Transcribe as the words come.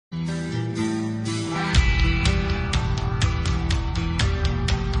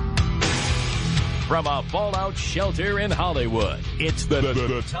From a fallout shelter in Hollywood, it's the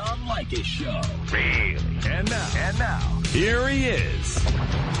Tom Leykis Show. Really? And now, here he is,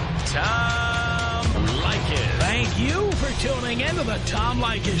 Tom Leykis. Thank you for tuning in to the Tom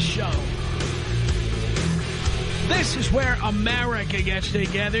Leykis Show. This is where America gets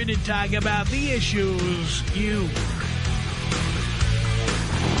together to talk about the issues you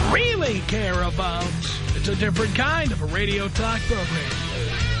really care about. It's a different kind of a radio talk program.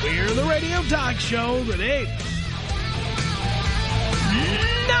 We're the radio talk show that is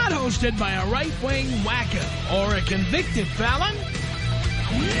not hosted by a right-wing wacko or a convicted felon.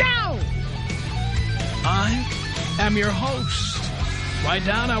 No! I am your host. Write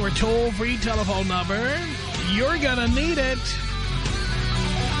down our toll-free telephone number. You're gonna need it.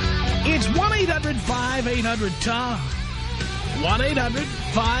 It's 1-800-5800-TOM.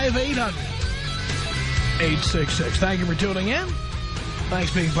 1-800-5800-866. Thank you for tuning in.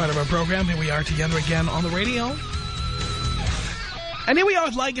 Thanks for being part of our program. Here we are together again on the radio. And here we are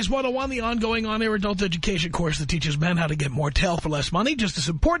with Leykis 101, the ongoing on-air adult education course that teaches men how to get more tail for less money. Just as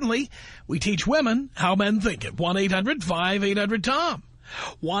importantly, we teach women how men think at 1-800-5800-TOM.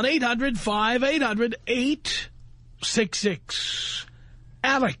 1-800-5800-866.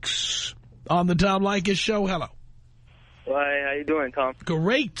 Alex on the Tom Leykis Show. Hello. Hi, how you doing, Tom?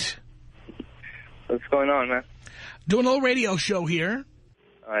 Great. What's going on, man? Doing a little radio show here.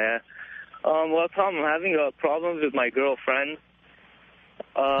 Oh, yeah. Well, Tom, I'm having problems with my girlfriend.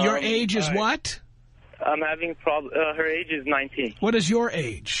 Your age is what? I'm having her age is 19. What is your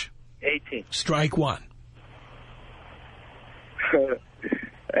age? 18. Strike one.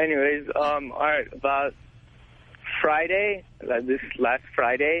 Anyways, all right, about Friday, like this last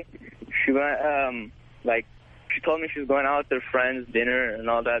Friday, she went, she told me she was going out with her friends, dinner and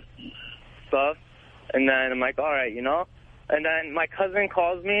all that stuff. And then I'm like, all right, you know. And then my cousin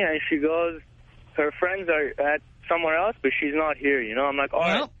calls me and she goes, her friends are at somewhere else, but she's not here, you know. I'm like, all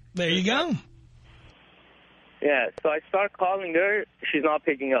right. Well, there you go. Yeah, so I start calling her. She's not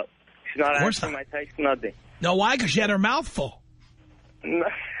picking up. She's not answering my text, nothing. No, why? Because she had her mouth full. No,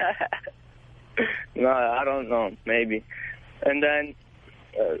 I don't know. Maybe. And then,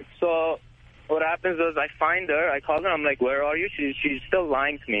 so what happens is I find her. I call her. I'm like, where are you? She's still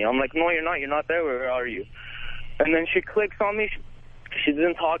lying to me. I'm like, no, you're not. You're not there. Where are you? And then she clicks on me. She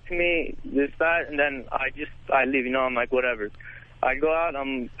didn't talk to me, this, that. And then I leave. You know, I'm like, whatever. I go out.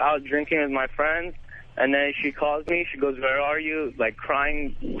 I'm out drinking with my friends. And then she calls me. She goes, where are you? Like,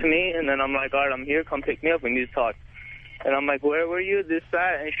 crying to me. And then I'm like, all right, I'm here. Come pick me up. We need to talk. And I'm like, where were you? This,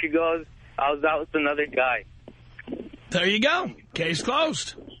 that. And she goes, I was out with another guy. There you go. Case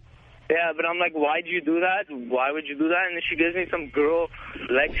closed. Yeah, but I'm like, why'd you do that? Why would you do that? And then she gives me some girl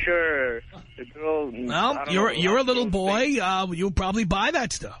lecture. Well, you're a little boy. You'll probably buy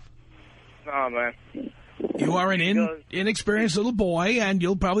that stuff. No, man. You are an inexperienced little boy, and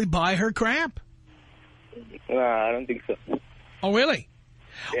you'll probably buy her crap. No, I don't think so. Oh, really?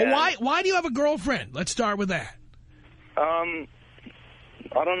 Yeah. Well, why do you have a girlfriend? Let's start with that. I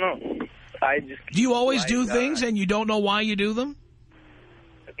don't know. Do you always do things and you don't know why you do them?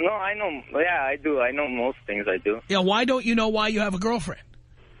 No, I know. Yeah, I do. I know most things I do. Yeah, why don't you know why you have a girlfriend?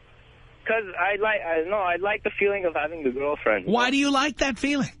 Because I like the feeling of having the girlfriend. Why do you like that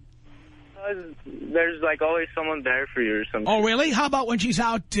feeling? Because there's like always someone there for you or something. Oh, really? How about when she's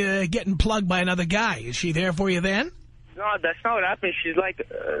out getting plugged by another guy? Is she there for you then? No, that's not what happened. She's like,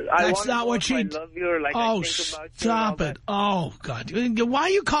 that's not what she. I love you, or like, oh, I think about you. Stop it! Oh God, why are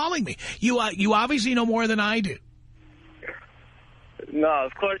you calling me? You obviously know more than I do. No,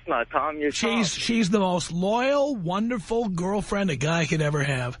 of course not, Tom. She's the most loyal, wonderful girlfriend a guy could ever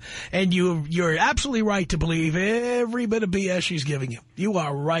have, and you're absolutely right to believe every bit of BS she's giving you. You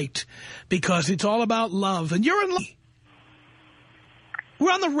are right, because it's all about love, and you're in love.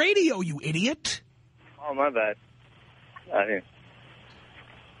 We're on the radio, you idiot. Oh, my bad.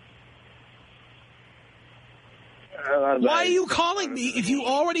 Why are you calling me if you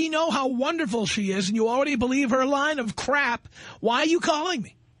already know how wonderful she is and you already believe her line of crap? Why are you calling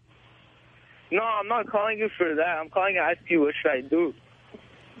me? No, I'm not calling you for that. I'm calling to ask you what should I do.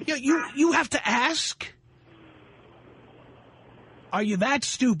 You have to ask? Are you that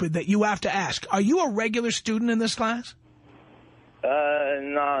stupid that you have to ask? Are you a regular student in this class?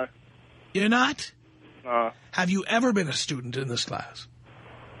 No. You're not? No. Have you ever been a student in this class?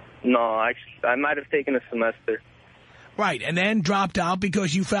 No, I might have taken a semester. Right, and then dropped out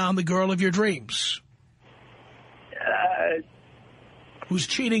because you found the girl of your dreams. Who's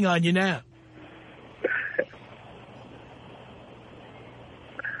cheating on you now?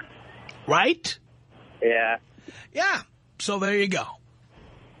 Right? Yeah. Yeah, so there you go.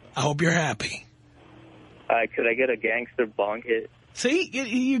 I hope you're happy. Could I get a gangster bong hit? See,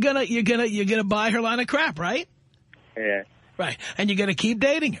 you're gonna buy her line of crap, right? Yeah. Right, and you're gonna keep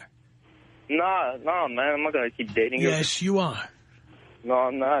dating her. No, man, I'm not gonna keep dating her. Yes, you are. No,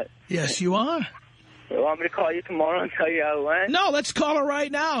 I'm not. Yes, you are. You want me to call you tomorrow and tell you how it went? No, let's call her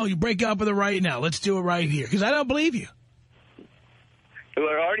right now. You break up with her right now. Let's do it right here, because I don't believe you.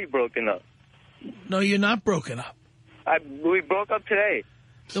 We're already broken up. No, you're not broken up. We broke up today.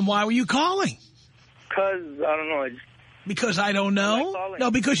 Then why were you calling? Because, I don't know. Because I don't know?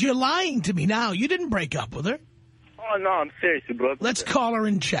 No, because you're lying to me now. You didn't break up with her. Oh, no, I'm serious. We broke up. Let's call her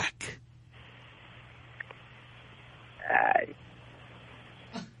and check.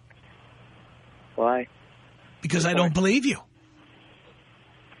 Why? Because I don't believe you.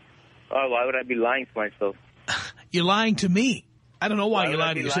 Oh, why would I be lying to myself? You're lying to me. I don't know why you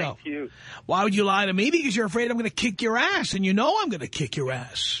lie to yourself. To you? Why would you lie to me? Because you're afraid I'm going to kick your ass, and you know I'm going to kick your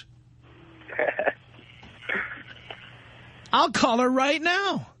ass. I'll call her right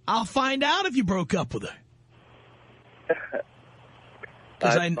now. I'll find out if you broke up with her.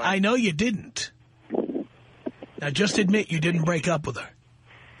 Because I know you didn't. Now, just admit you didn't break up with her.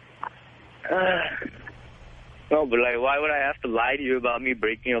 No, but like, why would I have to lie to you about me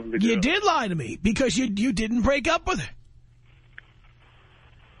breaking up with the girl? You did lie to me because you didn't break up with her.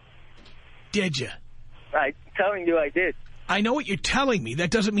 Did you? I'm telling you I did. I know what you're telling me. That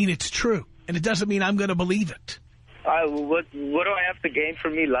doesn't mean it's true. And it doesn't mean I'm going to believe it. What do I have to gain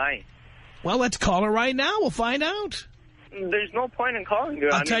from me lying? Well, let's call her right now. We'll find out. There's no point in calling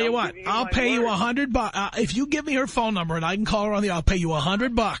her. I'll tell you what. I'll pay you $100. If you give me her phone number and I can call her on I'll pay you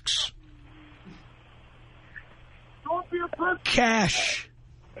 $100. Don't be a pussy. Cash.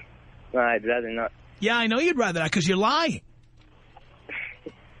 No, I'd rather not. Yeah, I know you'd rather not because you're lying.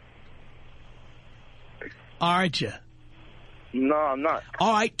 Aren't you? No, I'm not.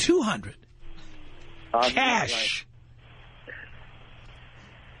 All right, $200. Cash.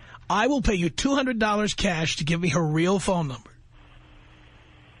 I will pay you $200 cash to give me her real phone number.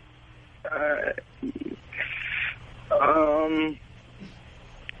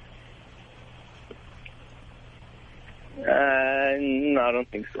 No, I don't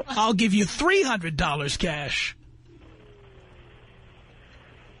think so. I'll give you $300 cash.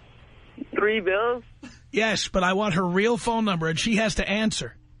 3 bills? Yes, but I want her real phone number, and she has to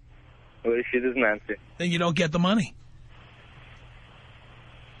answer. What if she doesn't answer? Then you don't get the money.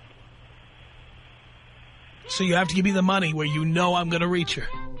 So you have to give me the money where you know I'm going to reach her.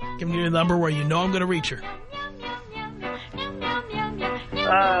 Give me the number where you know I'm going to reach her.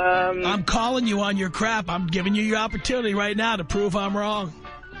 I'm calling you on your crap. I'm giving you your opportunity right now to prove I'm wrong.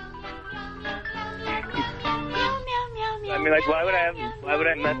 I mean, like, why would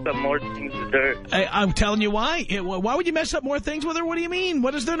I mess up more things with her? I'm telling you why. Why would you mess up more things with her? What do you mean?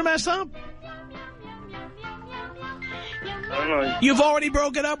 What is there to mess up? I don't know. You've already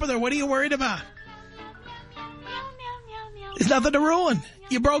broken up with her. What are you worried about? There's nothing to ruin.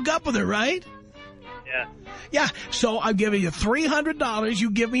 You broke up with her, right? Yeah. Yeah, so I'm giving you $300. You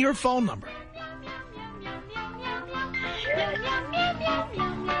give me her phone number.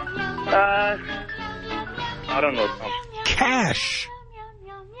 I don't know, Tom. Cash.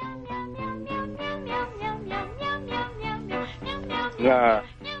 Nah.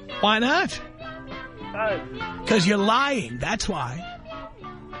 Why not? Because you're lying, that's why.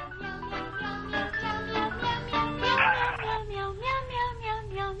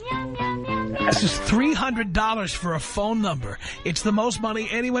 This is $300 for a phone number. It's the most money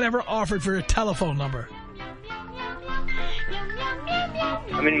anyone ever offered for a telephone number.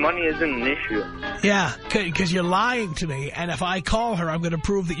 I mean, money isn't an issue. Yeah, because you're lying to me, and if I call her, I'm going to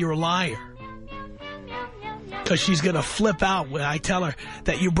prove that you're a liar. Because she's going to flip out when I tell her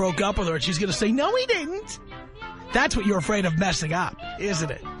that you broke up with her, and she's going to say, no, he didn't. That's what you're afraid of messing up,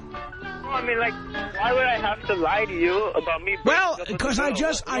 isn't it? I mean, like, why would I have to lie to you about me? Well, because I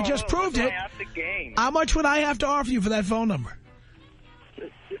just proved it. I have to gain? How much would I have to offer you for that phone number?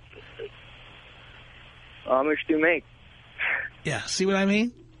 How much do you make? Yeah, see what I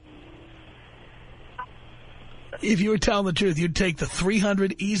mean? If you were telling the truth, you'd take the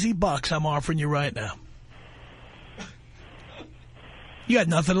 $300 easy bucks I'm offering you right now. You had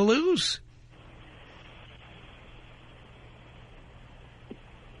nothing to lose.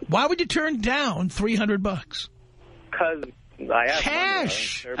 Why would you turn down $300? Because I have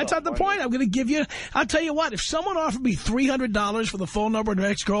cash. Money. That's not the point. I'm going to give you. I'll tell you what. If someone offered me $300 for the phone number of an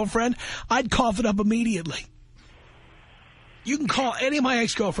ex-girlfriend, I'd cough it up immediately. You can call any of my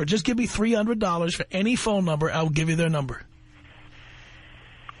ex-girlfriends. Just give me $300 for any phone number. I'll give you their number.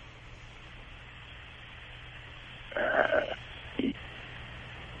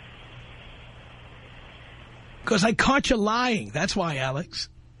 Because I caught you lying. That's why, Alex.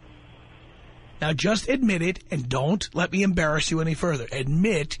 Now, just admit it and don't let me embarrass you any further.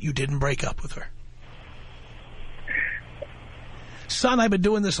 Admit you didn't break up with her. Son, I've been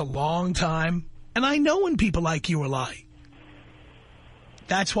doing this a long time, and I know when people like you are lying.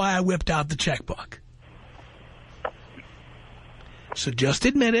 That's why I whipped out the checkbook. So just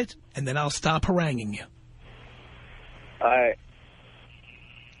admit it, and then I'll stop haranguing you. All right.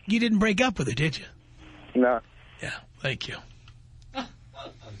 You didn't break up with her, did you? No. Yeah, thank you.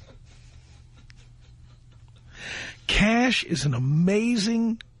 Cash is an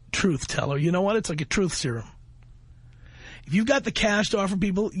amazing truth teller. You know what? It's like a truth serum. If you've got the cash to offer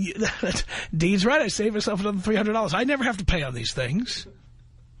people, Dean's right. I save myself another $300. I never have to pay on these things.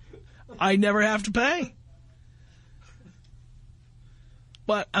 I never have to pay.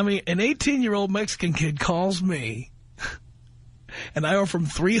 But, I mean, an 18-year-old Mexican kid calls me, and I offer him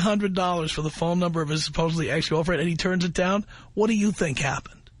 $300 for the phone number of his supposedly ex-girlfriend, and he turns it down. What do you think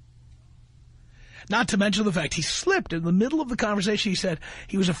happened? Not to mention the fact he slipped in the middle of the conversation. He said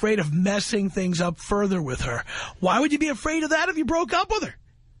he was afraid of messing things up further with her. Why would you be afraid of that if you broke up with her?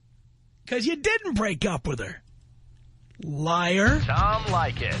 Because you didn't break up with her. Liar. Tom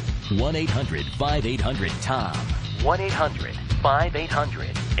Leykis. 1-800-5800-TOM.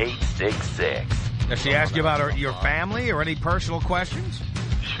 1-800-5800-866. Does she ask you about your family or any personal questions?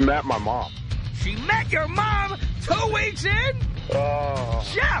 She met my mom. She met your mom 2 weeks in? Oh.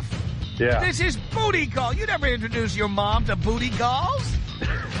 Jeff! Yeah. This is booty call. You never introduce your mom to booty calls?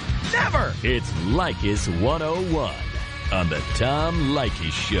 Never! It's Leykis 101 on the Tom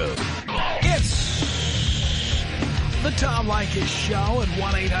Leykis Show. It's the Tom Leykis Show at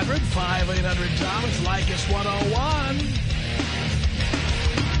 1-800-5800-TOM. It's Leykis 101.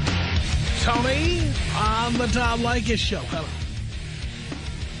 Tony on the Tom Leykis Show. Hello.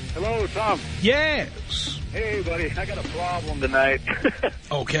 Hello, Tom. Yes. Hey, buddy. I got a problem tonight.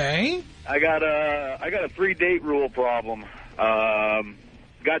 Okay. I got a 3-date rule problem.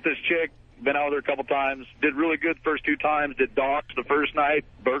 Got this chick, been out with her a couple times, did really good the first 2 times, did dogs the first night,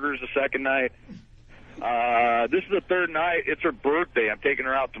 burgers the second night. This is the 3rd night. It's her birthday. I'm taking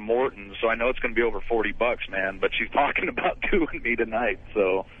her out to Morton's, so I know it's going to be over $40, man. But she's talking about doing me tonight,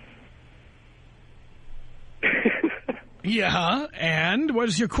 so. Yeah, and what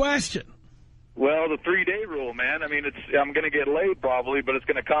is your question? Well, the 3-day rule, man. I mean, I'm going to get laid probably, but it's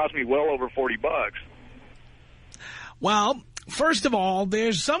going to cost me well over $40. Well, first of all,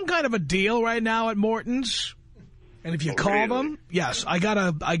 there's some kind of a deal right now at Morton's. And if you call them, yes, I got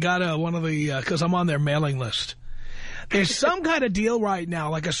a one of the, because I'm on their mailing list. There's some kind of deal right now,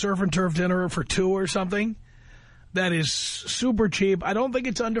 like a surf and turf dinner for 2 or something, that is super cheap. I don't think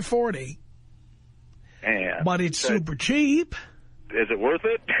it's under 40. Man, but it's super cheap. Is it worth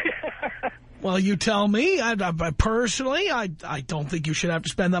it? Well, you tell me. I personally, I don't think you should have to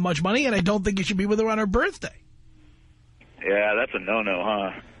spend that much money, and I don't think you should be with her on her birthday. Yeah, that's a no-no,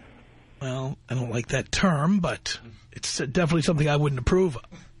 huh? Well, I don't like that term, but it's definitely something I wouldn't approve of.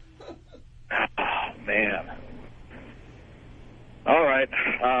 Oh, man. All right.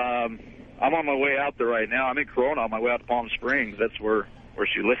 I'm on my way out there right now. I'm in Corona on my way out to Palm Springs. That's where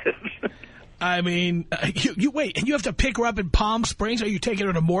she lives. I mean, you wait, and you have to pick her up in Palm Springs? Are you taking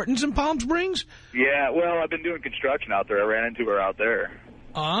her to Morton's in Palm Springs? Yeah, well, I've been doing construction out there. I ran into her out there.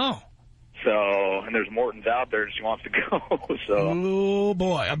 Oh. So, and there's Morton's out there, and she wants to go, so. Oh,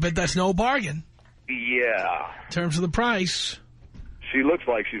 boy, I bet that's no bargain. Yeah. In terms of the price. She looks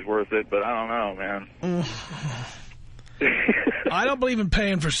like she's worth it, but I don't know, man. I don't believe in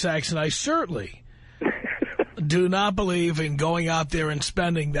paying for sex, and I certainly do not believe in going out there and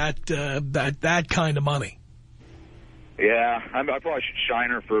spending that kind of money. Yeah, I probably should shine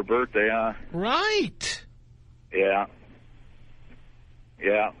her for her birthday, huh? Right. Yeah.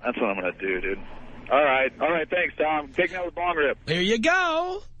 Yeah, that's what I'm going to do, dude. All right, thanks, Tom. Take another bong rip. Here you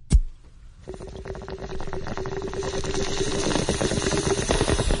go.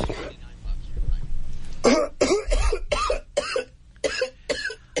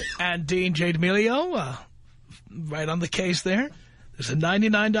 And Dean J. D'Amelio, right on the case there. There's a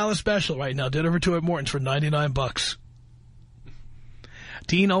 $99 special right now. Dinner for 2 at Morton's for $99.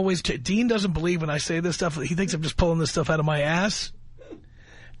 Dean doesn't believe when I say this stuff. He thinks I'm just pulling this stuff out of my ass.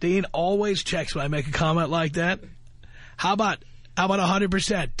 Dean always checks when I make a comment like that. How about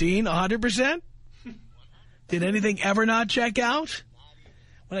 100%? Dean, 100%? Did anything ever not check out?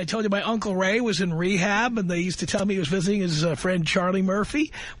 When I told you my Uncle Ray was in rehab and they used to tell me he was visiting his friend Charlie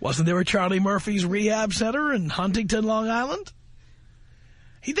Murphy, wasn't there a Charlie Murphy's rehab center in Huntington, Long Island?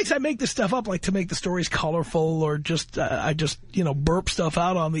 He thinks I make this stuff up, like to make the stories colorful, or just I just burp stuff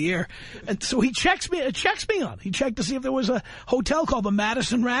out on the air. And so he checks me on it. He checked to see if there was a hotel called the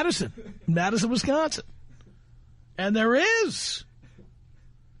Madison Radisson in Madison, Wisconsin, and there is.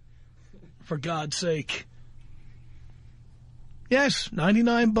 For God's sake. Yes,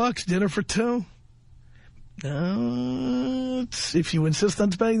 $99, dinner for two. If you insist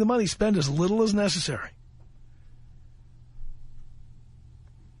on spending the money, spend as little as necessary.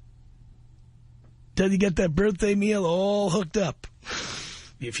 Till you get that birthday meal all hooked up.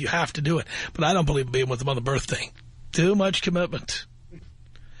 If you have to do it. But I don't believe in being with them on the birthday. Too much commitment.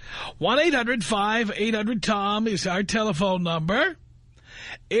 1-800-5800-TOM is our telephone number.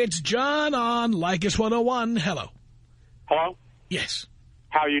 It's John on Leykis 101. Hello. Hello? Yes.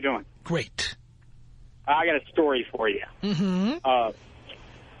 How are you doing? Great. I got a story for you. Mm-hmm.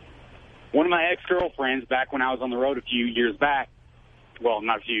 One of my ex-girlfriends, back when I was on the road a few years back, well,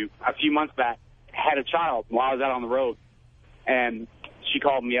 not a few months back, had a child while I was out on the road. And she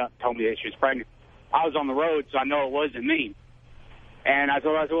called me up and told me that she was pregnant. I was on the road, so I know it wasn't me. And I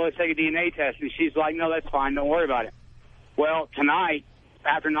told her, well, let's take a DNA test. And she's like, no, that's fine. Don't worry about it. Well, tonight,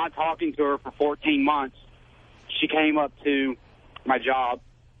 after not talking to her for 14 months, she came up to my job,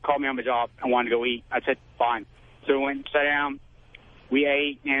 called me on my job, and wanted to go eat. I said, fine. So we went and sat down. We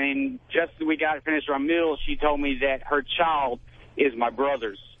ate, and just as we got finished our meal, she told me that her child is my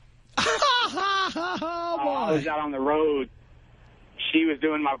brother's. I was out on the road. She was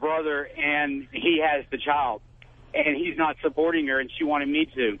doing my brother, and he has the child. And he's not supporting her, and she wanted me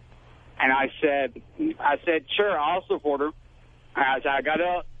to. And I said, sure, I'll support her. And I got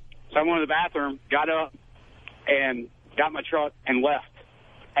up, so I went to the bathroom, got up, and got my truck and left.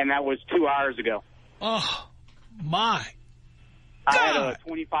 And that was 2 hours ago. Oh, my I God. had a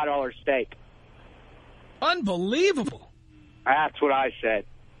 $25 steak. Unbelievable. That's what I said.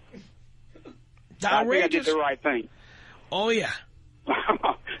 Outrageous. I think I did the right thing. Oh, yeah.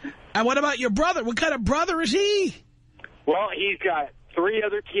 And what about your brother? What kind of brother is he? Well, he's got 3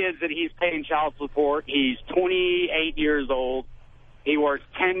 other kids that he's paying child support. He's 28 years old. He works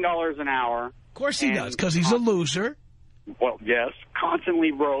 $10 an hour. Of course he does, because he's a loser. Well, yes,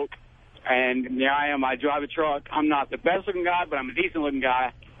 constantly broke. And there I am. I drive a truck. I'm not the best-looking guy, but I'm a decent-looking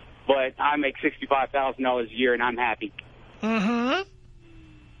guy. But I make $65,000 a year, and I'm happy. Mm-hmm.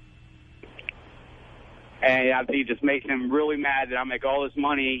 And I think it just makes him really mad that I make all this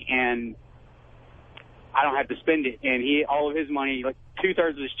money, and I don't have to spend it. And all of his money, like 2/3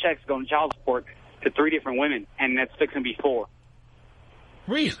 of his checks go on child support to 3 different women, and that's fixing to be 4.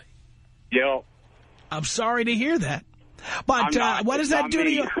 Really? Yep. I'm sorry to hear that. But what does that do to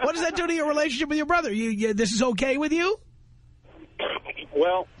you? What does that do to your relationship with your brother? This is okay with you?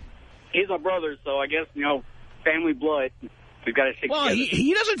 Well, he's my brother, so I guess, family blood. We've got to stick together. Well,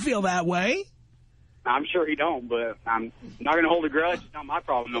 he doesn't feel that way. I'm sure he don't, but I'm not going to hold a grudge. It's not my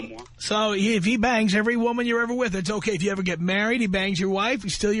problem no more. So if he bangs every woman you're ever with, it's okay. If you ever get married, he bangs your wife,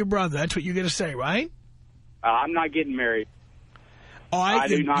 he's still your brother. That's what you're going to say, right? I'm not getting married. All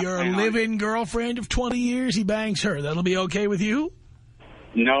right, your live-in girlfriend of 20 years, he bangs her. That'll be okay with you?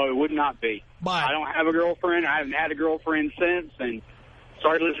 No, it would not be. But I don't have a girlfriend. I haven't had a girlfriend since, and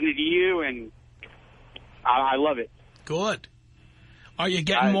started listening to you, and I love it. Good. Are you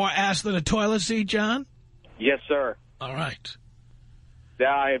getting more ass than a toilet seat, John? Yes, sir. All right.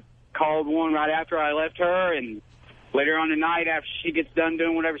 I called one right after I left her, and later on tonight, after she gets done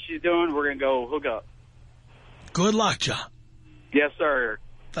doing whatever she's doing, we're going to go hook up. Good luck, John. Yes, sir.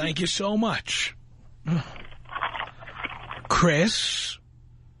 Thank you so much. Chris?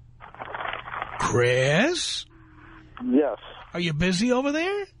 Chris? Yes. Are you busy over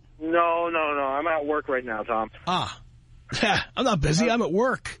there? No. I'm at work right now, Tom. I'm not busy. I'm at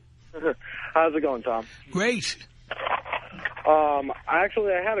work. How's it going, Tom? Great. I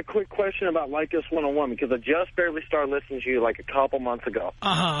had a quick question about Leykis 101 because I just barely started listening to you like a couple months ago.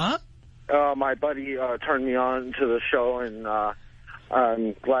 Uh-huh. My buddy turned me on to the show, and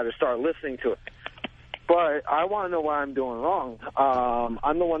I'm glad to start listening to it. But I want to know what I'm doing wrong.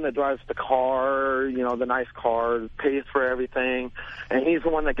 I'm the one that drives the car, the nice car, pays for everything, and he's the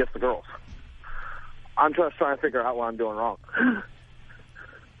one that gets the girls. I'm just trying to figure out what I'm doing wrong.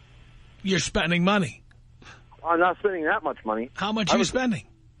 You're spending money. I'm not spending that much money. How much are you spending?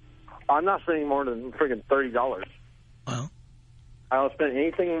 I'm not spending more than friggin' $30. Well, I don't spend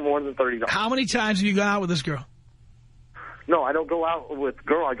anything more than $30. How many times have you gone out with this girl? No, I don't go out with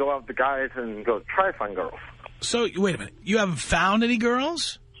girls. I go out with the guys and go try to find girls. So, wait a minute. You haven't found any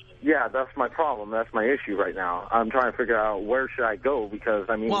girls? Yeah, that's my problem. That's my issue right now. I'm trying to figure out where should I go because,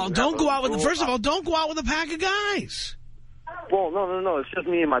 Well, don't go out with... First of all, don't go out with a pack of guys. No. It's just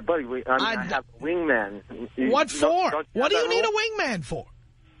me and my buddy. I have a wingman. What for? What do you need a wingman for?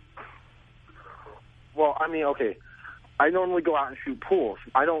 Well, I mean, okay. I normally go out and shoot pool.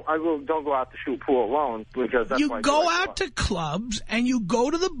 I don't go out to shoot pool alone because that's why you go out to clubs and you go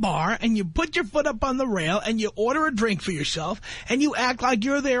to the bar and you put your foot up on the rail and you order a drink for yourself and you act like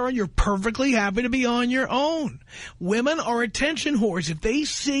you're there and you're perfectly happy to be on your own. Women are attention whores. If they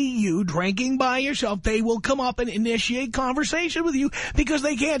see you drinking by yourself, they will come up and initiate conversation with you because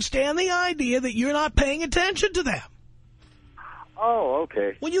they can't stand the idea that you're not paying attention to them. Oh,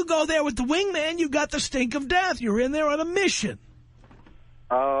 okay. When you go there with the wingman, you've got the stink of death. You're in there on a mission.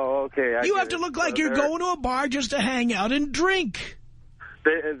 Oh, okay. You have to look like you're going to a bar just to hang out and drink.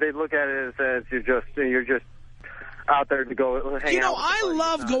 They look at it as you're just out there to go hang out. You know, I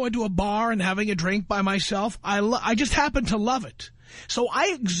love going to a bar and having a drink by myself. I just happen to love it. So I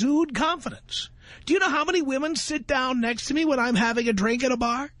exude confidence. Do you know how many women sit down next to me when I'm having a drink at a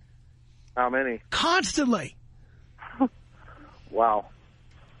bar? How many? Constantly. Wow.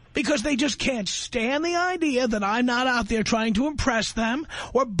 Because they just can't stand the idea that I'm not out there trying to impress them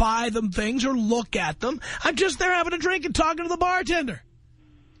or buy them things or look at them. I'm just there having a drink and talking to the bartender.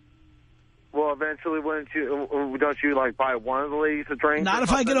 Well, eventually, don't you, like, buy one of the ladies a drink? Not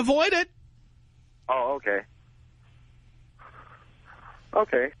if I can avoid it. Oh, okay.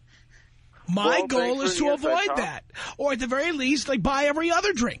 Okay. My goal is to avoid that. Or at the very least, like, buy every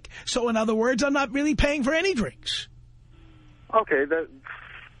other drink. So, in other words, I'm not really paying for any drinks. Okay, that's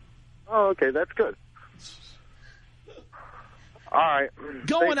good. All right.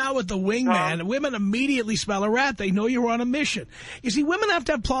 Going out with the wingman, women immediately smell a rat. They know you're on a mission. You see, women have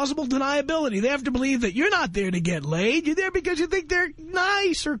to have plausible deniability. They have to believe that you're not there to get laid. You're there because you think they're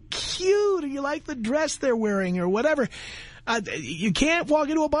nice or cute or you like the dress they're wearing or whatever. You can't walk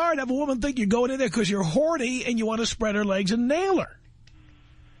into a bar and have a woman think you're going in there because you're horny and you want to spread her legs and nail her.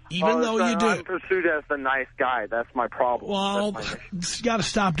 Even though you do. I'm pursued as the nice guy. That's my problem. Well, you got to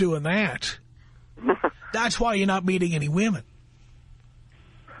stop doing that. That's why you're not meeting any women.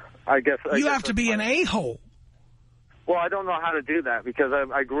 I guess you have to be an a-hole. Well, I don't know how to do that because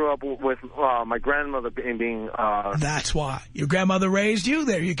I grew up with my grandmother being... That's why. Your grandmother raised you?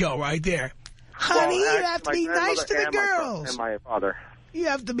 There you go, right there. Honey, you have to be nice to the girls. And my father. You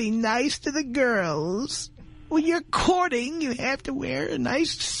have to be nice to the girls. When you're courting, you have to wear a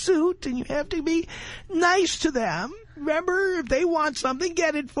nice suit, and you have to be nice to them. Remember, if they want something,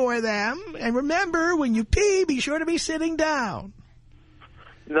 get it for them. And remember, when you pee, be sure to be sitting down.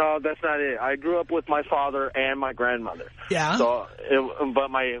 No, that's not it. I grew up with my father and my grandmother. Yeah. So, but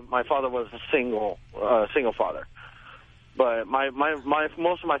my father was a single father. But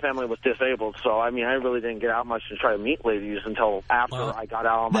most of my family was disabled, so I mean I really didn't get out much to try to meet ladies until after I got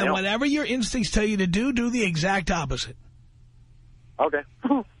out on my own. Then whatever your instincts tell you to do the exact opposite. Okay.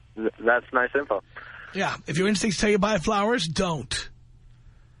 That's nice info. Yeah. If your instincts tell you buy flowers, don't.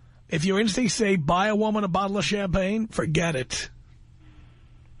 If your instincts say buy a woman a bottle of champagne, forget it.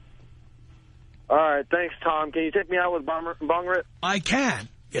 All right. Thanks, Tom. Can you take me out with bong rip? I can.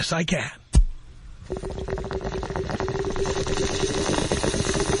 Yes, I can.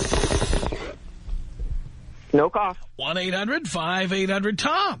 No cost.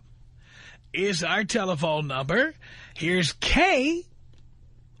 1-800-5800-TOM is our telephone number. Here's Kay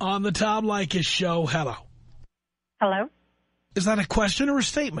on the Tom Leykis show. Hello. Hello? Is that a question or a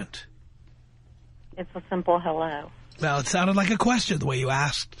statement? It's a simple hello. Well, it sounded like a question the way you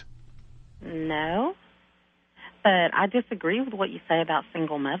asked. No. But I disagree with what you say about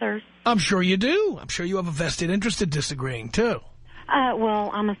single mothers. I'm sure you do. I'm sure you have a vested interest in disagreeing, too. Well,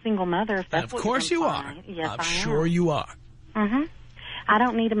 I'm a single mother. If that's of course you are. Yes, I'm sure you are. Mm-hmm. I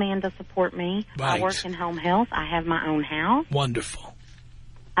don't need a man to support me. Right. I work in home health. I have my own house. Wonderful.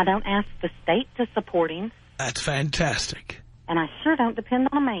 I don't ask the state to support him. That's fantastic. And I sure don't depend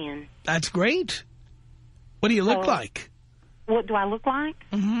on a man. That's great. What do you look like? What do I look like?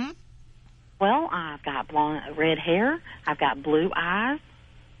 Mm-hmm. Well, I've got red hair. I've got blue eyes.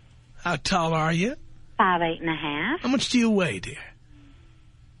 How tall are you? 5'8.5". How much do you weigh, dear?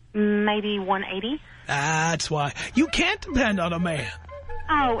 Maybe 180. That's why. You can't depend on a man.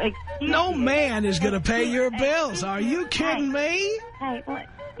 Oh, excuse No me. man is going to pay your bills. Are you kidding me? Hey,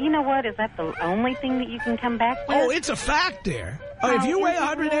 you know what? Is that the only thing that you can come back with? Oh, it's a fact, dear. If you weigh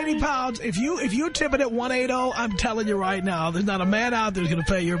 180 pounds, if you tip it at 180, I'm telling you right now, there's not a man out there who's going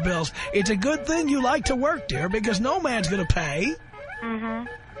to pay your bills. It's a good thing you like to work, dear, because no man's going to pay. Mm-hmm.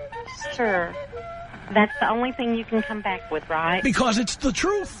 Sure. That's the only thing you can come back with, right? Because it's the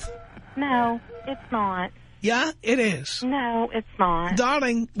truth. No, it's not. Yeah, it is. No, it's not.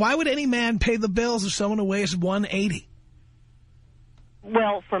 Darling, why would any man pay the bills of someone who weighs 180?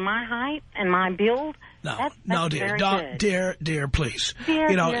 Well, for my height and my build, that's no, dear. Dear, please.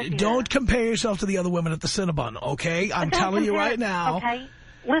 Dear. Don't compare yourself to the other women at the Cinnabon, okay? I'm telling you right now. Okay,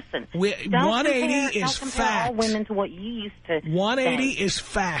 listen. 180 is don't fat. All women to what you used to 180 say. is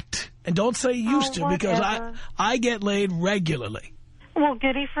fat. And don't say used to, because I get laid regularly. Well,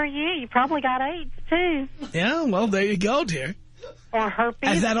 goody for you. You probably got AIDS, too. Yeah, well, there you go, dear. Or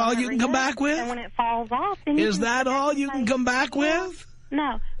herpes. Is that all you can come back with? And when it falls off, then Is that all you can come back with?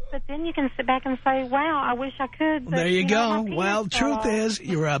 No. But then you can sit back and say, wow, I wish I could. But, there you go. Well, truth off. is,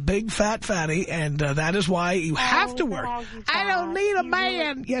 you're a big fat fatty, and that is why you have to work. I don't need a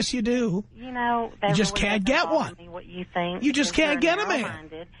man. Really, yes, you do. You know, you just really can't get one. What you think. You just can't get a man.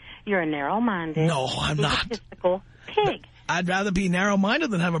 You're a narrow-minded, no, I'm not. Egotistical pig. I'd rather be narrow-minded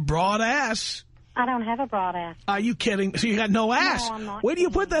than have a broad ass. I don't have a broad ass. Are you kidding? So you got no ass? No, I'm not. Where do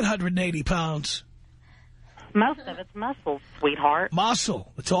you put that 180 pounds? Most of it's muscle, sweetheart.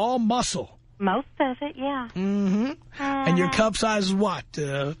 Muscle. It's all muscle. Most of it, yeah. Mm-hmm. And your cup size is what?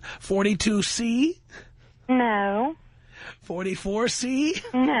 42C? No.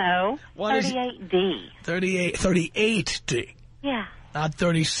 44C? No. What 38D. 38D. Yeah. Not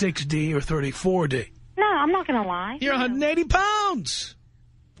 36D or 34D. No, I'm not going to lie. You're 180 pounds.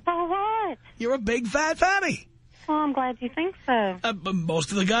 So what? You're a big fat fatty. Well, I'm glad you think so. But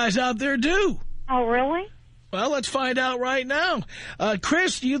most of the guys out there do. Oh, really? Well, let's find out right now.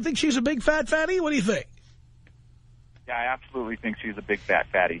 Chris, do you think she's a big fat fatty? What do you think? Yeah, I absolutely think she's a big fat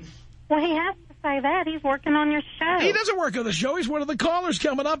fatty. Well, he has to say that. He's working on your show. He doesn't work on the show. He's one of the callers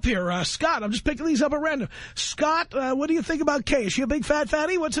coming up here. Scott, I'm just picking these up at random. Scott, what do you think about Kay? Is she a big fat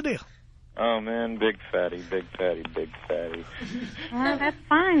fatty? What's the deal? Oh, man, big fatty, big fatty, big fatty. Well, that's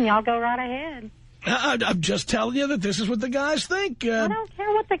fine. Y'all go right ahead. I'm just telling you that this is what the guys think. I don't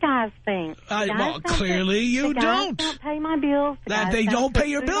care what the guys think. Well, clearly you don't. The guys don't pay my bills. That they don't pay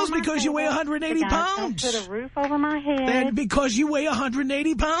your bills because you weigh 180 pounds. Don't put a roof over my head. And because you weigh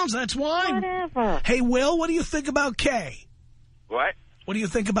 180 pounds, that's why. Whatever. Hey, Will, what do you think about Kay? What? What do you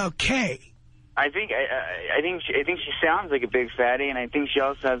think about Kay? I think she sounds like a big fatty, and I think she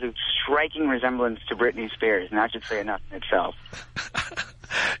also has a striking resemblance to Britney Spears, and that should say enough in itself.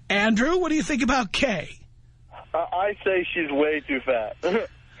 Andrew, what do you think about Kay? I say she's way too fat.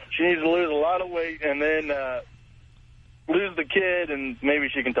 She needs to lose a lot of weight and then lose the kid, and maybe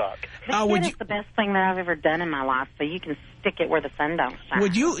she can talk. The kid is the best thing that I've ever done in my life, so you can stick it where the sun don't shine.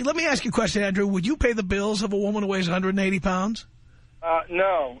 Let me ask you a question, Andrew. Would you pay the bills of a woman who weighs 180 pounds?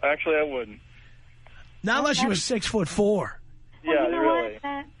 No, actually I wouldn't. Not unless she was 6'4". Well, yeah, you know really.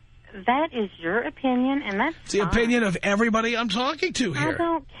 What? That is your opinion, and that's It's the opinion of everybody I'm talking to here. I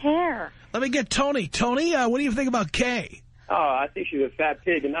don't care. Let me get Tony. Tony, what do you think about Kay? Oh, I think she's a fat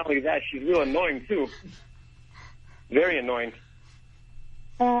pig, and not only that, she's real annoying, too. Very annoying.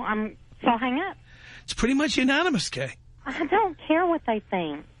 Well, so hang up. It's pretty much unanimous, Kay. I don't care what they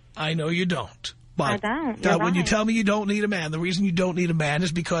think. I know you don't. But I don't. When you tell me you don't need a man, the reason you don't need a man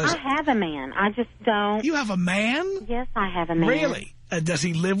is because... I have a man. I just don't... You have a man? Yes, I have a man. Really? Does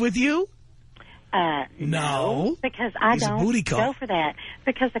he live with you? No. Because I He's don't a booty call. go for that.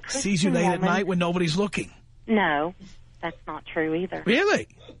 Because a Christian sees you late woman, at night when nobody's looking. No, that's not true either. Really?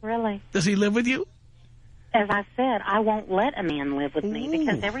 Really. Does he live with you? As I said, I won't let a man live with me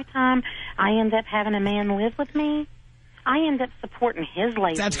because every time I end up having a man live with me, I end up supporting his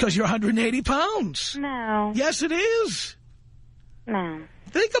laziness. That's because you're 180 pounds. No. Yes, it is. No.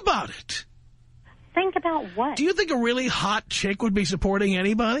 Think about it. Think about what? Do you think a really hot chick would be supporting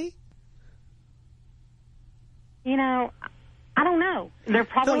anybody? You know, I don't know. They're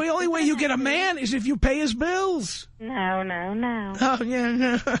probably... The only way you get a man is if you pay his bills. No, no, no. Oh,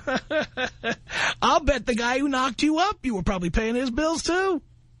 yeah. I'll bet the guy who knocked you up, you were probably paying his bills, too.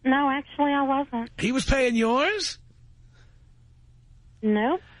 No, actually, I wasn't. He was paying yours?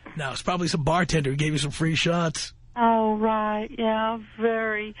 Nope. No, it's probably some bartender who gave you some free shots. Oh, right. Yeah,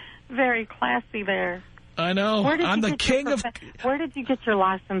 very, very classy there. I know. I'm the king of... Where did you get your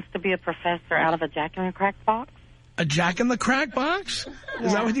license to be a professor? Out of a Jack-in-the-Crack box? A Jack-in-the-Crack box? Yeah.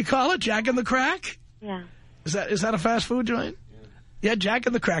 Is that what you call it? Jack-in-the-Crack? Yeah. Is that a fast food joint? Yeah,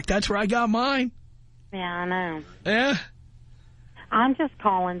 Jack-in-the-Crack. That's where I got mine. Yeah, I know. Yeah? I'm just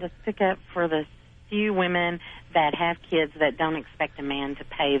calling to stick up for the few women that have kids that don't expect a man to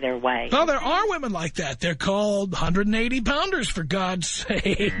pay their way. Well, there are women like that. They're called 180-pounders, for God's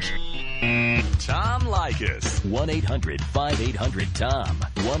sake. Tom Leykis. 1-800-5800-TOM.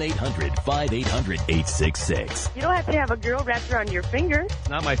 1-800-5800-866. You don't have to have a girl wrapped around your finger.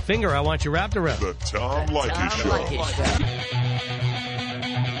 Not my finger. I want you wrapped around. The Tom Leykis Show.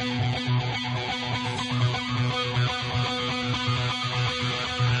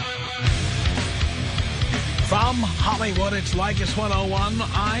 From Hollywood, it's Leykis 101.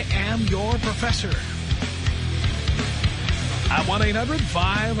 I am your professor. At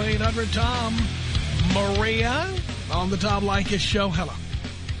 1-800-5800-TOM. Maria on the Tom Leykis Show. Hello.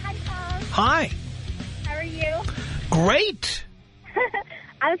 Hi, Tom. Hi. How are you? Great.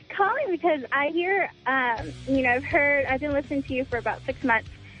 I was calling because I hear, I've been listening to you for about 6 months,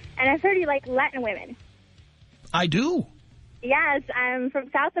 and I've heard you like Latin women. I do. Yes, I'm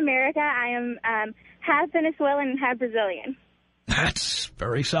from South America. I am half Venezuelan and half Brazilian. That's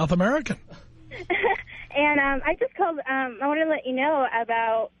very South American. And I just called, I wanted to let you know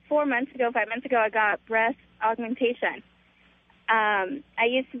about 5 months ago, I got breast augmentation. I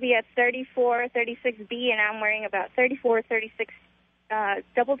used to be a 34, 36B, and I'm wearing about 34, 36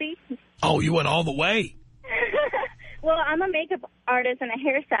 double D. Oh, you went all the way. Well, I'm a makeup artist and a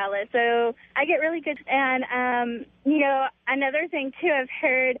hairstylist, so I get really good. And, another thing, too, I've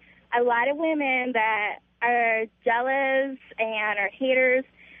heard a lot of women that are jealous and are haters.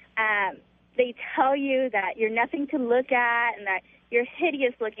 They tell you that you're nothing to look at and that you're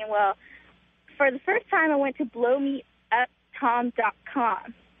hideous looking. Well, for the first time, I went to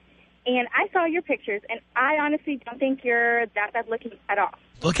blowmeuptom.com, and I saw your pictures, and I honestly don't think you're that bad looking at all.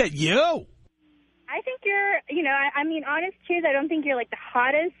 Look at you. I think you're, honest truth, I don't think you're like the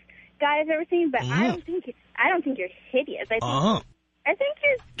hottest guy I've ever seen, but I don't think you're hideous. I think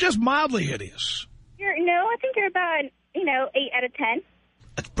you're just mildly hideous. I think you're about, 8 out of 10.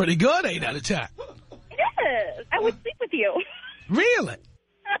 That's pretty good, 8 out of 10. It is. I would sleep with you. Really?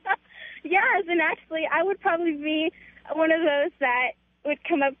 Yes, and actually, I would probably be one of those that would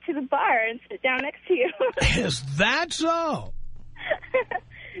come up to the bar and sit down next to you. Is that so?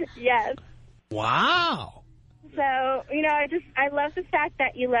 Yes. Wow. So, I love the fact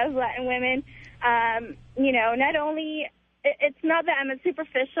that you love Latin women. Not only, it's not that I'm a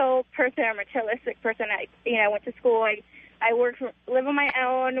superficial person or materialistic person. I went to school. I live on my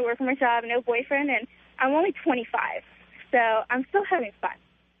own, work for myself, no boyfriend, and I'm only 25. So I'm still having fun.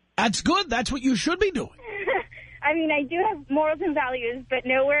 That's good. That's what you should be doing. I do have morals and values, but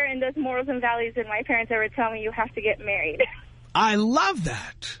nowhere in those morals and values did my parents ever tell me you have to get married. I love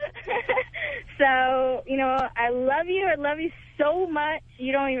that. So, I love you. I love you so much.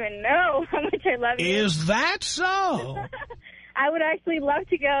 You don't even know how much I love you. Is that so? I would actually love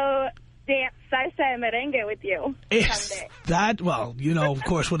to go dance salsa and merengue with you someday. That, well, of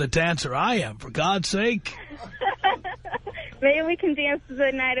course, what a dancer I am, for God's sake. Maybe we can dance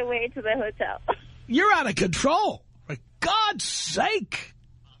the night away to the hotel. You're out of control. For God's sake.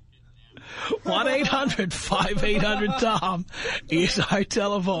 1-800-5800-TOM is our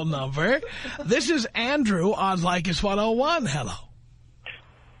telephone number. This is Andrew on Leykis 101. Hello.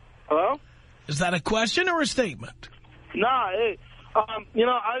 Hello? Is that a question or a statement? Nah, hey, I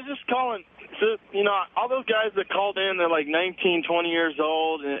was just calling. So, all those guys that called in, they're like 19, 20 years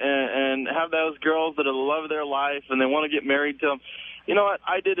old and have those girls that are the love of their life and they want to get married to them. You know what?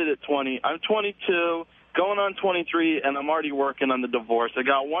 I did it at 20. I'm 22. Going on 23, and I'm already working on the divorce. I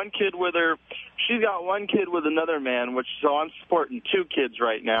got one kid with her. She's got one kid with another man, so I'm supporting 2 kids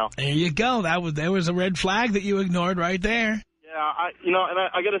right now. There you go. There was a red flag that you ignored right there. Yeah, I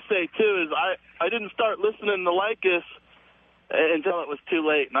got to say, too, is I didn't start listening to Leykis until it was too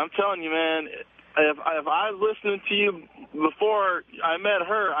late. And I'm telling you, man, if I was listening to you before I met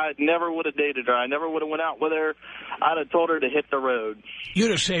her, I never would have dated her. I never would have went out with her. I'd have told her to hit the road.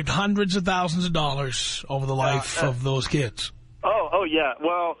 You'd have saved hundreds of thousands of dollars over the life of those kids. Oh, yeah.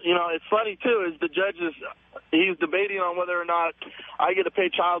 Well, it's funny, too, is the judge he's debating on whether or not I get to pay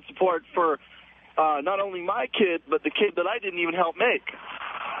child support for not only my kid, but the kid that I didn't even help make.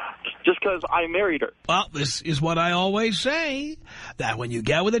 Just because I married her. Well, this is what I always say, that when you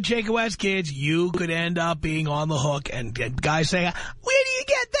get with a chick who has kids, you could end up being on the hook, and guys say, where do you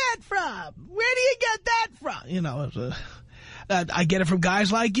get that from? Where do you get that from? I get it from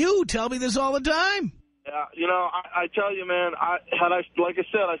guys like you. Tell me this all the time. Yeah, I tell you, man, like I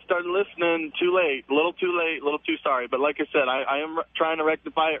said, I started listening too late, a little too late, a little too sorry. But like I said, I am trying to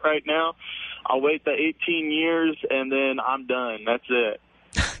rectify it right now. I'll wait the 18 years, and then I'm done. That's it.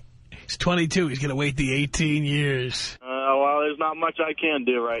 He's 22. He's going to wait the 18 years. Well, there's not much I can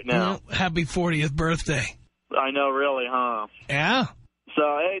do right now. Well, happy 40th birthday. I know, really, huh? Yeah.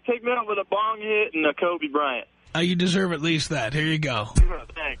 So, hey, take me out with a bong hit and a Kobe Bryant. You deserve at least that. Here you go.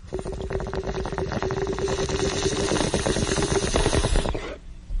 Thanks.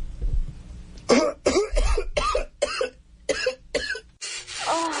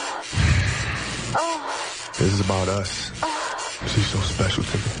 This is about us. She's so special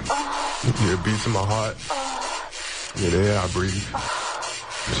to me. Yeah, it beats in my heart. Yeah, the air I breathe.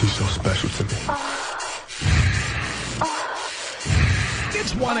 She's so special to me.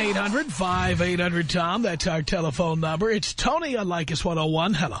 It's 1-800-5800-TOM. That's our telephone number. It's Tony on Leykis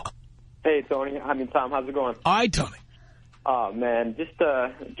 101. Hello. Hey, Tony. Tom. How's it going? Hi, Tony. Oh, man, just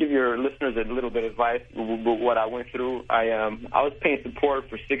give your listeners a little bit of advice with what I went through. I was paying support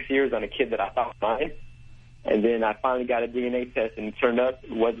for 6 years on a kid that I thought was mine. And then I finally got a DNA test, and it turned out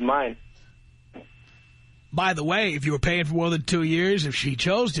it wasn't mine. By the way, if you were paying for more than 2 years, if she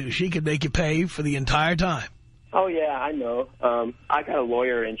chose to, she could make you pay for the entire time. Oh, yeah, I know. I got a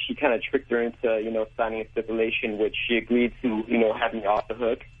lawyer, and she kind of tricked her into, signing a stipulation, which she agreed to, have me off the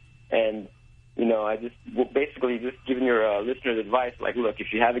hook. And, I just basically just giving your listeners advice, like, look,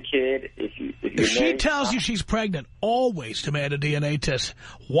 if you have a kid, if she tells you she's pregnant, always demand a DNA test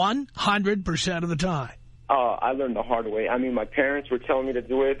 100% of the time. Oh, I learned the hard way. I mean, my parents were telling me to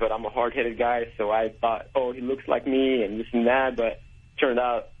do it, but I'm a hard-headed guy, so I thought, oh, he looks like me and this and that, but it turned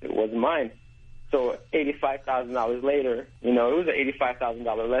out it wasn't mine. So $85,000 later, it was an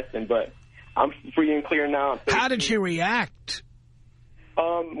 $85,000 lesson, but I'm free and clear now. How did she react?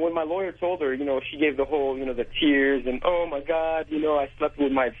 When my lawyer told her, she gave the whole, the tears and, oh, my God, I slept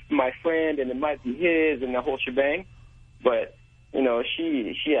with my friend and it might be his and the whole shebang. But, she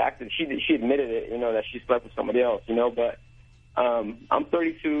admitted it, that she slept with somebody else, but I'm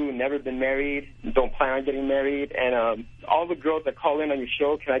 32, never been married, don't plan on getting married, and all the girls that call in on your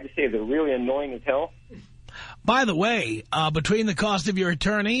show, can I just say they're really annoying as hell? By the way, between the cost of your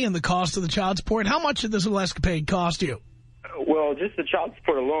attorney and the cost of the child support, how much did this little escapade cost you? Well, just the child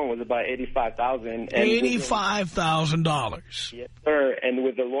support alone was about $85,000. $85,000. Yes, sir. And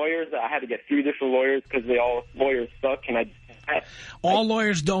with the lawyers, I had to get 3 different lawyers because lawyers suck. And all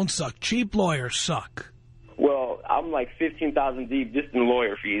lawyers don't suck. Cheap lawyers suck. Well, I'm like $15,000 deep just in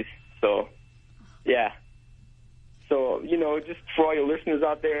lawyer fees. So, yeah. So, just for all your listeners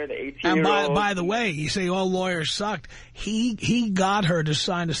out there, the 18-year-olds. And by the way, you say all lawyers sucked. He got her to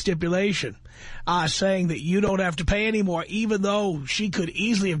sign a stipulation saying that you don't have to pay anymore, even though she could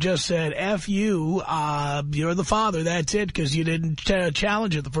easily have just said, F you, you're the father, that's it, because you didn't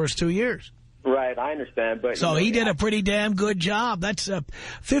challenge it the first 2 years. Right, I understand. But so he did a pretty damn good job. That's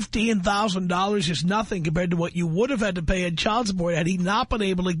 $15,000 is nothing compared to what you would have had to pay in child support had he not been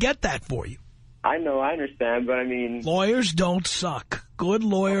able to get that for you. I know, I understand, but I mean... Lawyers don't suck. Good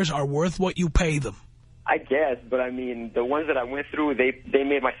lawyers are worth what you pay them. I guess, but I mean, the ones that I went through, they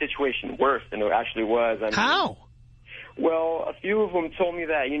made my situation worse than it actually was. I mean, how? Well, a few of them told me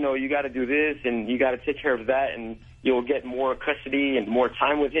that, you got to do this and you got to take care of that and you'll get more custody and more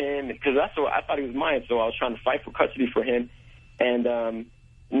time with him. Because that's what I thought he was mine, so I was trying to fight for custody for him. And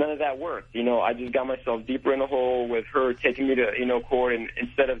none of that worked. I just got myself deeper in the hole with her taking me to, court and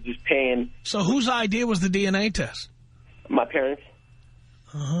instead of just paying. So whose idea was the DNA test? My parents.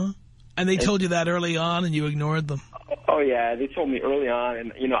 Uh-huh. And they told you that early on and you ignored them? Oh, yeah. They told me early on.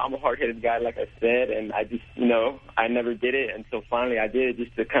 And, I'm a hard-headed guy, like I said. And I just, I never did it until finally I did it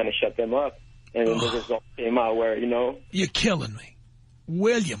just to kind of shut them up. And then the result came out where, You're killing me.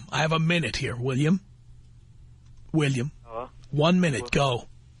 William, I have a minute here. William? 1 minute, go.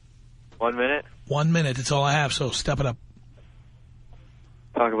 1 minute? 1 minute, that's all I have, so step it up.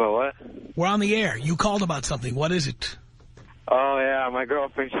 Talk about what? We're on the air. You called about something. What is it? Oh, yeah, my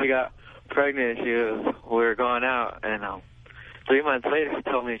girlfriend, she got pregnant. We were going out, and 3 months later, she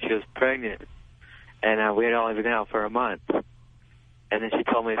told me she was pregnant. And we had only been out for a month. And then she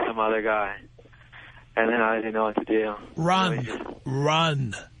told me some other guy. And then I didn't know what to do. Run.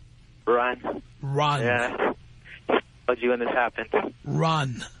 Run. Run? Run. Yeah. I told you when this happened.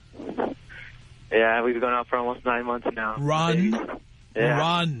 Run. Yeah, we've been going out for almost 9 months now. Run. Yeah.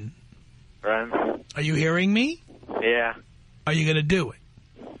 Run. Run. Are you hearing me? Yeah. Are you going to do it?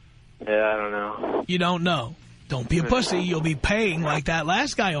 Yeah, I don't know. You don't know. Don't be a pussy. You'll be paying like that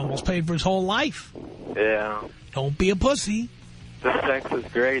last guy almost paid for his whole life. Yeah. Don't be a pussy. The sex was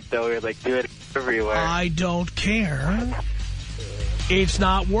great, though. We would, do it everywhere. I don't care. It's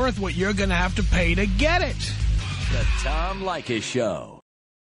not worth what you're going to have to pay to get it. The Tom Leykis Show.